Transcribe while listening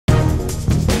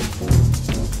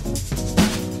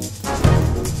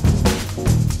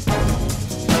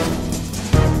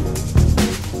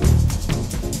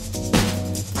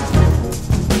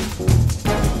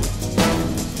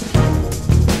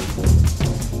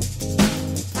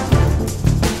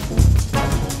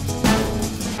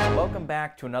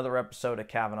back to another episode of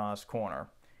Cavanaugh's Corner.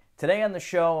 Today on the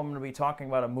show, I'm going to be talking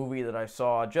about a movie that I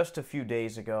saw just a few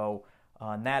days ago,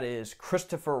 and that is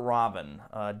Christopher Robin,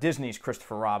 Disney's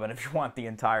Christopher Robin, if you want the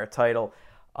entire title.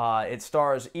 It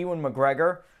stars Ewan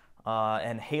McGregor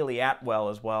and Haley Atwell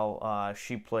as well.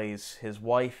 She plays his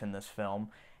wife in this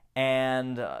film.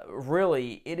 And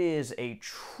really, it is a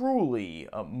truly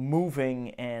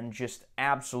moving and just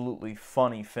absolutely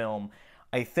funny film.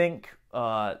 I think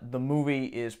the movie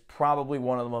is probably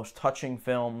one of the most touching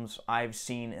films I've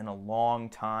seen in a long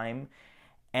time.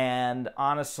 And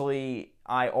honestly,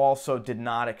 I also did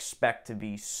not expect to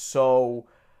be so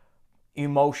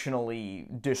emotionally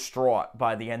distraught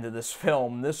by the end of this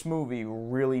film. This movie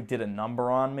really did a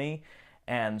number on me,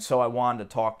 and so I wanted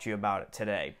to talk to you about it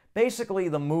today. Basically,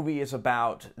 the movie is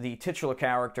about the titular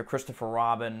character, Christopher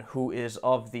Robin, who is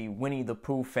of the Winnie the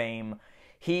Pooh fame.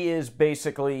 He is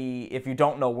basically, if you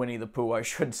don't know Winnie the Pooh, I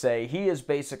should say, he is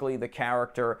basically the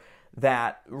character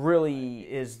that really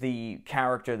is the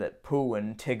character that Pooh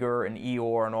and Tigger and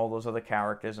Eeyore and all those other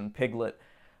characters and Piglet,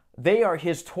 they are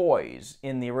his toys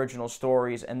in the original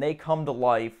stories, and they come to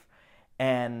life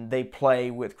and they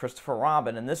play with Christopher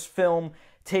Robin. And this film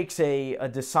takes a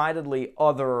decidedly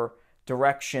other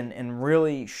direction and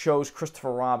really shows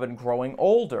Christopher Robin growing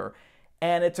older.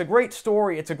 And it's a great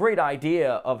story, it's a great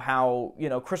idea of how,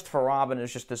 Christopher Robin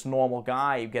is just this normal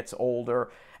guy who gets older,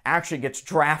 actually gets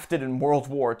drafted in World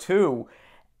War II,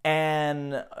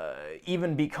 and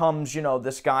even becomes,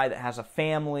 this guy that has a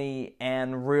family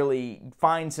and really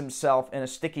finds himself in a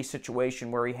sticky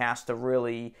situation where he has to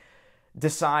really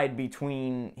decide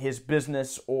between his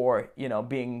business or,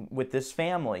 being with this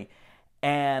family.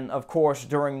 And, of course,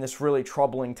 during this really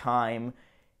troubling time,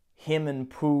 him and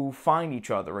Pooh find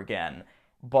each other again.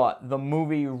 But the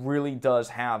movie really does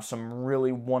have some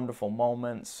really wonderful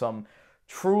moments, some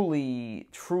truly,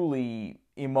 truly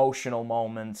emotional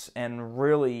moments, and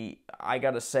really, I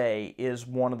gotta say, is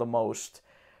one of the most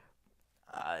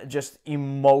just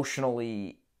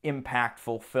emotionally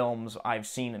impactful films I've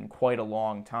seen in quite a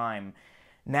long time.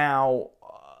 Now,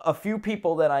 a few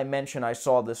people that I mentioned I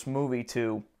saw this movie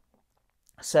to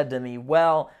said to me,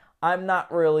 well, I'm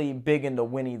not really big into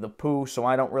Winnie the Pooh, so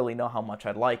I don't really know how much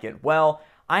I'd like it. Well,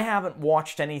 I haven't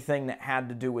watched anything that had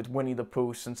to do with Winnie the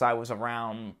Pooh since I was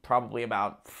around probably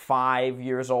about 5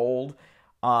 years old.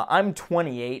 I'm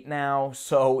 28 now,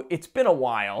 so it's been a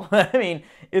while. I mean,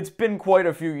 it's been quite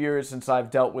a few years since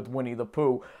I've dealt with Winnie the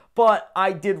Pooh. But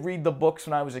I did read the books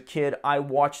when I was a kid. I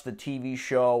watched the TV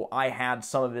show. I had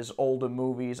some of his older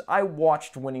movies. I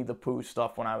watched Winnie the Pooh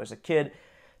stuff when I was a kid.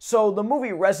 So the movie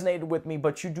resonated with me,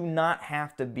 but you do not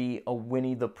have to be a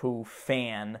Winnie the Pooh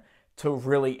fan to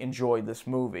really enjoy this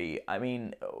movie. I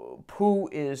mean, Pooh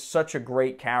is such a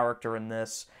great character in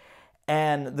this,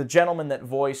 and the gentleman that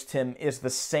voiced him is the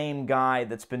same guy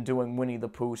that's been doing Winnie the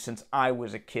Pooh since I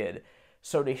was a kid.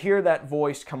 So to hear that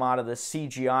voice come out of the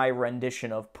CGI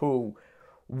rendition of Pooh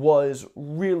was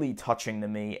really touching to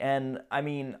me. And, I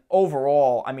mean,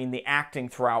 overall, the acting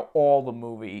throughout all the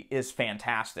movie is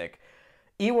fantastic.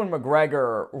 Ewan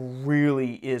McGregor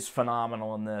really is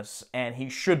phenomenal in this, and he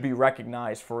should be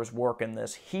recognized for his work in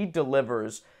this. He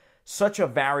delivers such a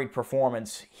varied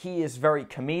performance. He is very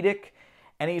comedic,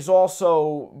 and he's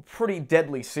also pretty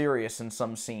deadly serious in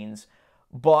some scenes.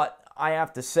 But I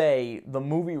have to say, the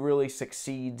movie really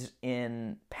succeeds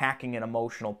in packing an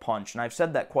emotional punch, and I've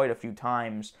said that quite a few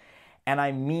times, and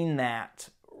I mean that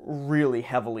really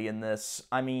heavily in this.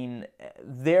 I mean,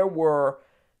 there were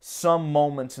some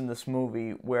moments in this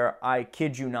movie where, I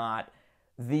kid you not,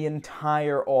 the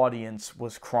entire audience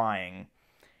was crying.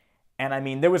 And I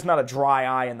mean, there was not a dry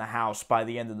eye in the house by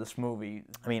the end of this movie.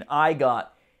 I mean, I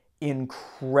got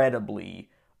incredibly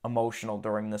emotional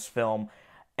during this film.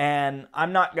 And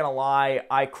I'm not gonna lie,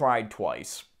 I cried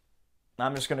twice.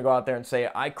 I'm just gonna go out there and say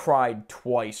I cried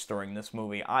twice during this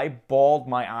movie. I bawled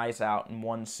my eyes out in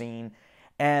one scene,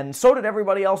 and so did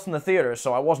everybody else in the theater,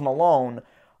 so I wasn't alone.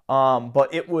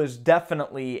 But it was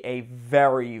definitely a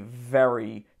very,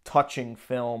 very touching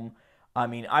film. I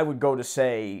mean, I would go to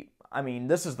say,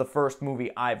 this is the first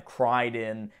movie I've cried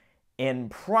in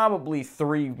probably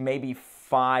 3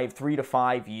 to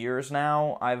 5 years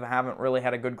now. I haven't really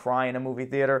had a good cry in a movie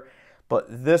theater, but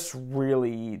this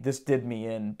did me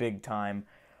in big time.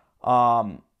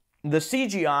 The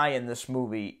CGI in this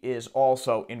movie is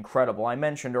also incredible. I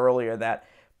mentioned earlier that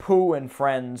Pooh and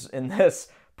friends in this,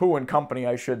 Pooh and company,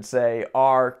 I should say,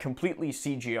 are completely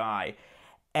CGI.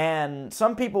 And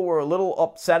some people were a little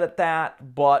upset at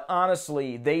that, but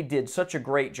honestly, they did such a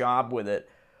great job with it.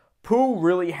 Pooh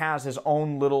really has his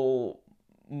own little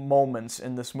moments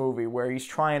in this movie where he's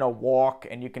trying to walk,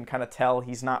 and you can kind of tell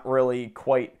he's not really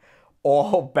quite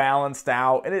all balanced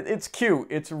out, and it's cute.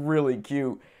 It's really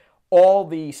cute. All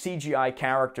the CGI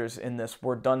characters in this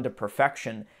were done to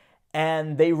perfection,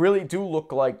 and they really do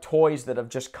look like toys that have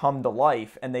just come to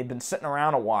life, and they've been sitting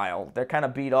around a while. They're kind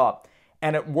of beat up,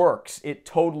 and it works. It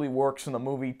totally works in the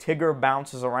movie. Tigger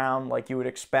bounces around like you would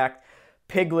expect.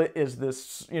 Piglet is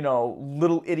this,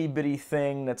 little itty-bitty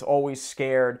thing that's always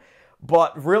scared.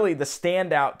 But really, the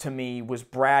standout to me was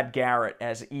Brad Garrett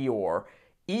as Eeyore.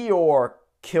 Eeyore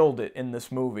killed it in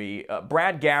this movie.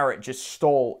 Brad Garrett just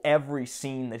stole every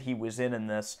scene that he was in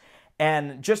this.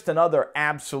 And just another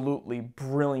absolutely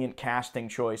brilliant casting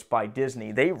choice by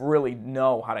Disney. They really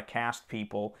know how to cast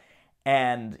people.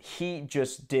 And he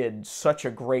just did such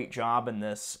a great job in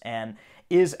this, and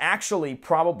is actually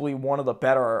probably one of the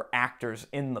better actors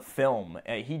in the film.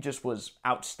 He just was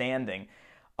outstanding.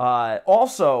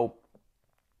 Also,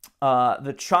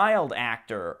 the child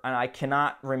actor, and I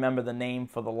cannot remember the name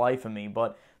for the life of me,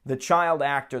 but the child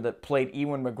actor that played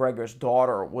Ewan McGregor's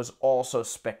daughter was also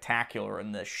spectacular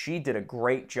in this. She did a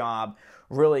great job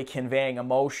really conveying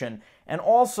emotion. And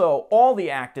also, all the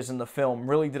actors in the film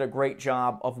really did a great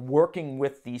job of working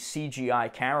with these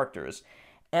CGI characters.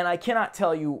 And I cannot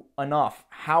tell you enough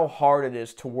how hard it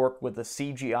is to work with a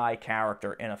CGI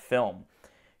character in a film.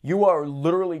 You are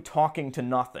literally talking to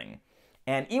nothing.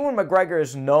 And Ewan McGregor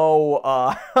is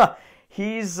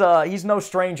he's no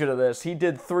stranger to this. He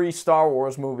did 3 Star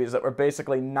Wars movies that were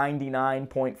basically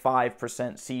 99.5%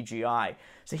 CGI.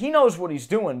 So he knows what he's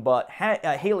doing, but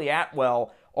Haley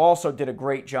Atwell also did a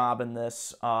great job in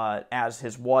this as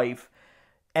his wife.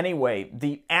 Anyway,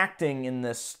 the acting in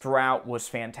this throughout was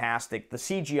fantastic. The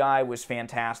CGI was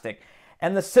fantastic.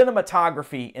 And the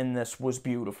cinematography in this was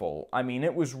beautiful. I mean,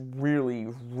 it was really,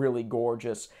 really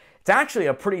gorgeous. It's actually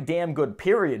a pretty damn good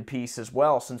period piece as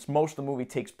well, since most of the movie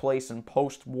takes place in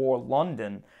post-war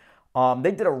London.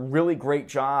 They did a really great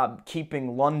job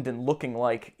keeping London looking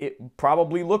like it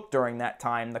probably looked during that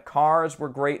time. The cars were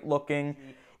great looking.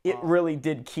 It really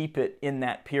did keep it in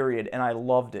that period, and I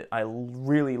loved it. I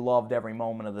really loved every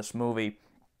moment of this movie.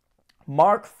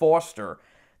 Mark Forster,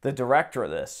 the director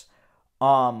of this,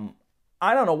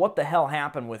 I don't know what the hell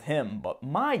happened with him, but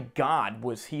my God,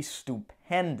 was he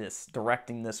stupendous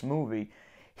directing this movie.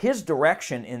 His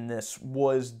direction in this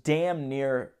was damn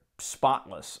near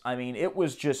spotless. I mean, it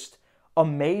was just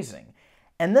amazing.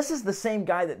 And this is the same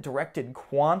guy that directed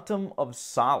Quantum of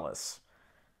Solace.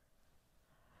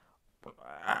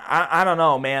 I don't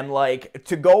know, man. Like,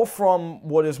 to go from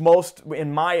what is most,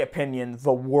 in my opinion,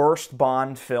 the worst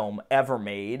Bond film ever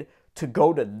made, to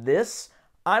go to this,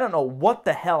 I don't know what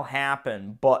the hell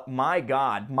happened, but my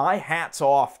God, my hat's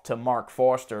off to Mark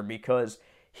Forster, because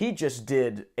he just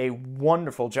did a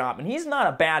wonderful job. And he's not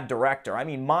a bad director. I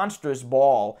mean, Monsters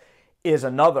Ball is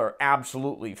another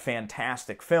absolutely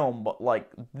fantastic film, but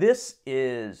like, this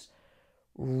is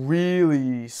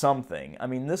really something. I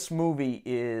mean, this movie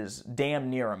is damn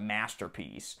near a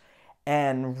masterpiece,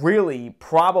 and really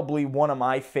probably one of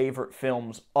my favorite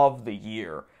films of the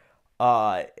year.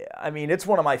 I mean, it's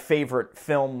one of my favorite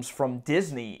films from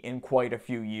Disney in quite a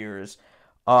few years.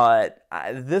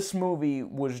 This movie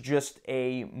was just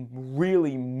a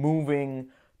really moving,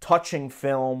 touching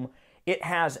film. It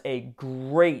has a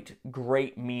great,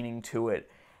 great meaning to it.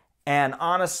 And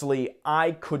honestly,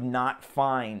 I could not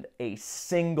find a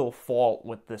single fault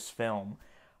with this film.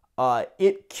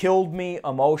 It killed me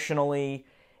emotionally.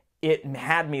 It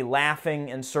had me laughing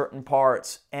in certain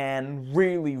parts, and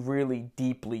really, really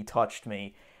deeply touched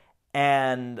me.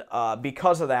 And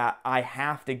because of that, I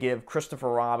have to give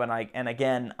Christopher Robin, and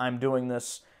again, I'm doing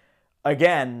this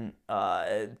again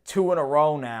 2 in a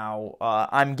row now.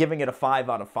 I'm giving it a 5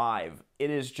 out of 5.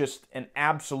 It is just an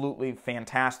absolutely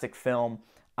fantastic film.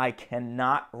 I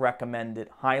cannot recommend it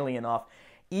highly enough.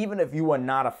 Even if you are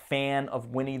not a fan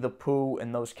of Winnie the Pooh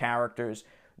and those characters,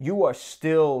 you are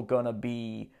still going to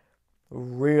be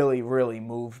really, really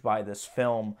moved by this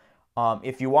film.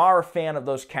 If you are a fan of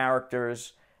those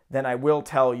characters, then I will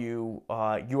tell you,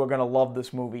 you are going to love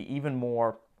this movie even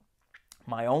more.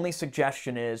 My only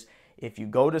suggestion is, if you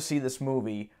go to see this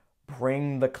movie,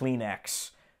 bring the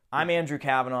Kleenex. I'm Andrew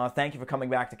Cavanaugh. Thank you for coming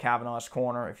back to Cavanaugh's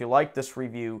Corner. If you like this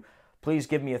review, please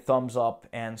give me a thumbs up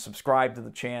and subscribe to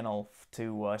the channel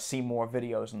to see more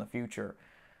videos in the future.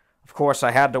 Of course, I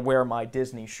had to wear my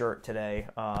Disney shirt today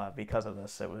because of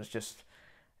this.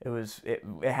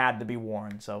 It had to be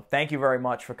worn. So thank you very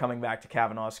much for coming back to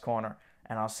Cavanaugh's Corner,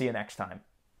 and I'll see you next time.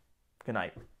 Good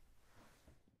night.